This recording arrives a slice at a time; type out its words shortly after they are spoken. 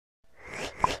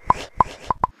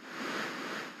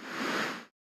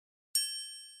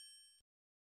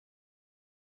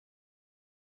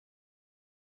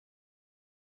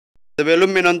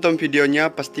Sebelum menonton videonya,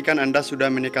 pastikan Anda sudah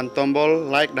menekan tombol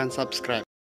like dan subscribe.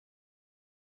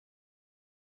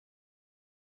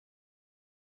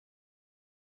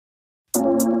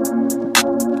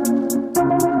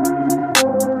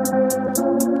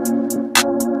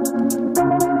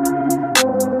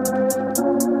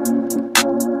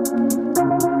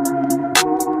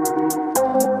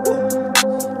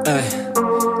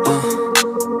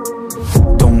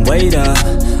 Don't wait up,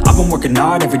 I've been working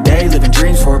hard every day, living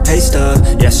dreams for a pay stub.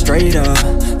 Yeah, straight up.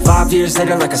 5 years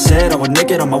later, like I said, I would make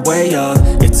it on my way up.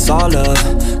 It's all up,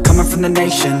 coming from the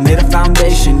nation, made a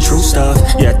foundation, true stuff.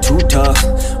 Yeah, too tough,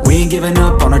 we ain't giving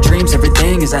up on our dreams,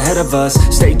 everything is ahead of us.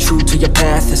 Stay true to your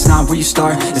path, it's not where you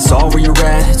start, it's all where you're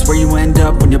at. It's where you end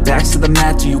up when your back's to the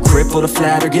mat. Do you cripple the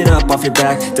flat or get up off your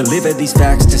back? Deliver these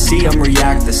facts to see them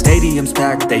react. The stadium's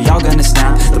packed, they all gonna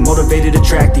snap. The motivated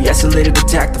attract, the escalated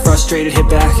attack. The frustrated hit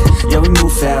back, yeah we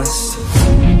move fast.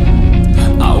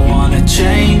 I wanna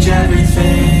change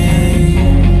everything,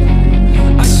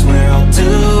 I swear I'll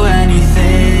do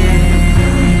anything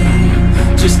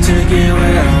just to get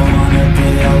where I wanna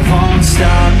be. I won't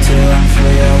stop till I'm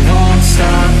free, I won't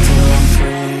stop till I'm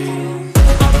free.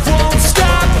 I won't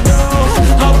stop, no,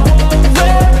 I won't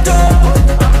let go,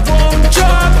 I won't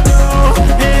drop, no,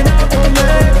 and I won't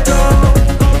let go.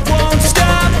 I won't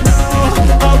stop, no,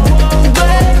 I won't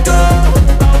let go,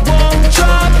 I won't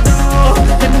drop, no,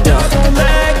 and I won't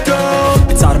let go.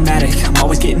 It's automatic, I'm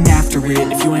always getting after it.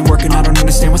 If you ain't working, I don't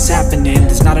understand what's happening.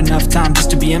 There's not enough time just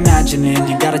to be imagining.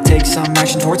 You gotta take some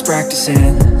action towards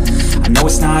practicing. I know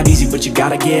it's not easy, but you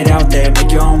gotta get out there,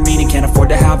 make your own meaning, can't afford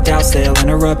to have doubts, they'll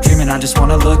interrupt dreaming. I just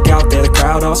wanna look out there, the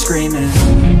crowd all screaming.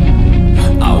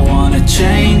 I wanna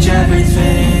change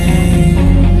everything,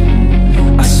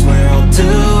 I swear I'll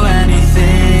do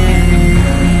anything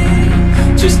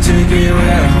just to get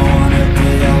where I wanna be.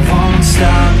 I won't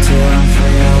stop till I'm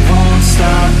free, I won't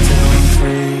stop till I'm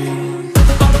free.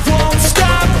 I won't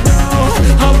stop, no,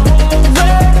 I won't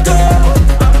let go,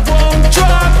 I won't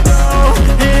drop, no,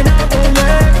 and I won't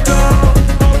let go.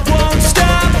 I won't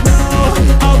stop, no,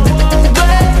 I won't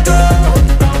let go,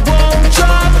 I won't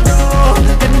drop, no,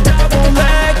 and I won't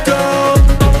let go.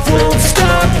 I won't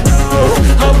stop, no,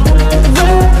 I won't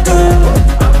let go,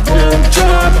 I won't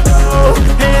drop, no,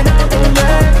 and I won't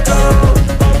let go.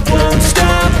 I won't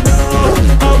stop, no,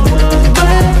 I won't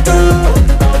let go,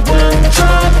 I won't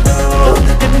drop, no,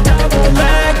 and I won't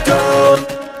let go.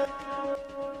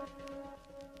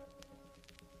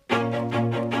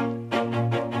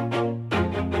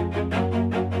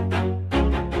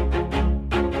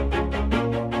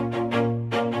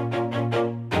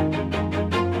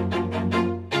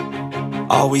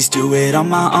 Always do it on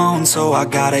my own, so I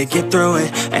gotta get through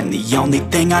it. And the only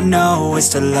thing I know is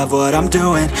to love what I'm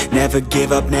doing. Never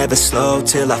give up, never slow,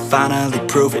 till I finally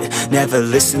prove it. Never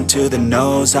listen to the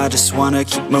no's, I just wanna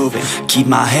keep moving. Keep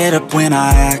my head up when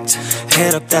I act,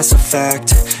 head up that's a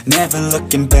fact. Never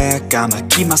looking back, I'ma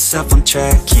keep myself on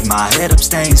track. Keep my head up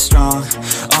staying strong,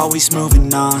 always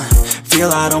moving on. Feel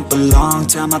I don't belong,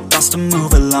 tell my thoughts to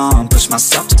move along. Push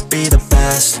myself to be the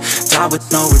best, die with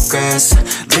no regrets.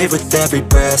 Live with every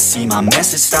breath, see my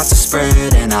message start to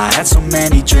spread. And I had so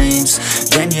many dreams,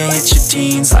 then you hit your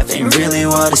teens. Life ain't really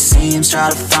what it seems, try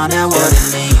to find out what it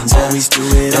means. Always do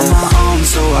it on my own,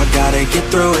 so I gotta get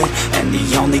through it. And the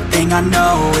only thing I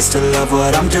know is to love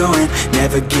what I'm doing.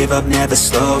 Never give up, never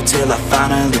slow, till I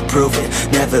finally prove it.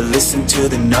 Never listen to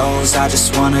the no's, I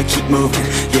just wanna keep moving.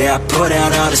 Yeah, I put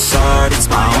out all this art, it's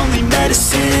my only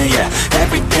medicine. Yeah,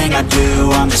 everything I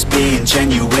do, I'm just being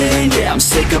genuine. Yeah, I'm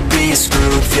sick of being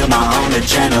screwed, feel my own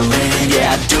adrenaline.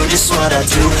 Yeah, I do just what I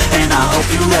do, and I hope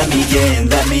you let me in,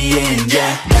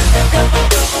 yeah.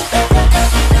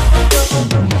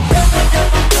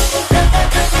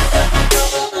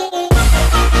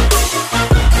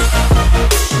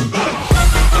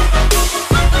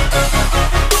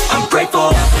 I'm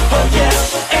grateful, oh yeah,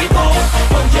 able,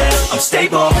 oh yeah, I'm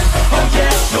stable, oh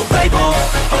yeah, no label,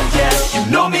 oh yeah, you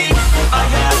know me, I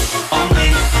have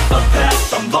only a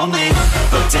path, I'm lonely,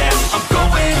 but damn, I'm going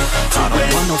to win. I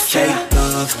don't want no fake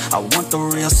love, I want the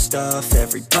real stuff.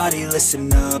 Everybody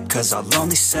listen up, cause I'll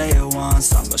only say it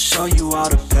once. I'm gonna show you all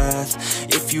the path,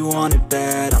 if you want it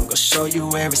bad. I'm gonna show you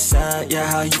where it's at, yeah,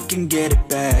 how you can get it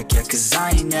back. Yeah, cause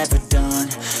I ain't never done,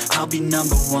 I'll be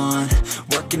number one.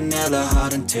 Working hella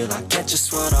hard until I get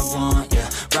just what I want, yeah.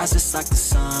 Rises like the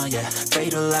sun, yeah,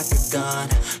 fatal like a gun.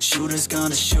 Shooter's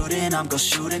gonna shoot and I'm gonna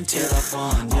shoot until I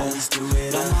won, yeah. Always do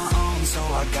it on my own, so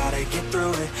I gotta get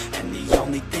through it. And the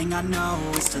only thing I know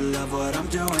is to love what I'm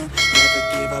doing. Never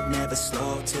give up, never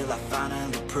slow, till I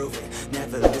finally prove it.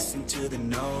 Never listen to the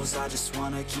no's, I just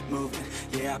wanna keep moving.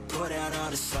 Yeah, I put out all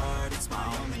this art, it's my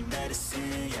only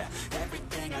medicine. Yeah,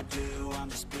 everything I do, I'm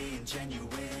just being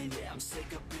genuine. Yeah, I'm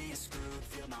sick of being screwed,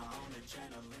 feel my own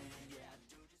adrenaline.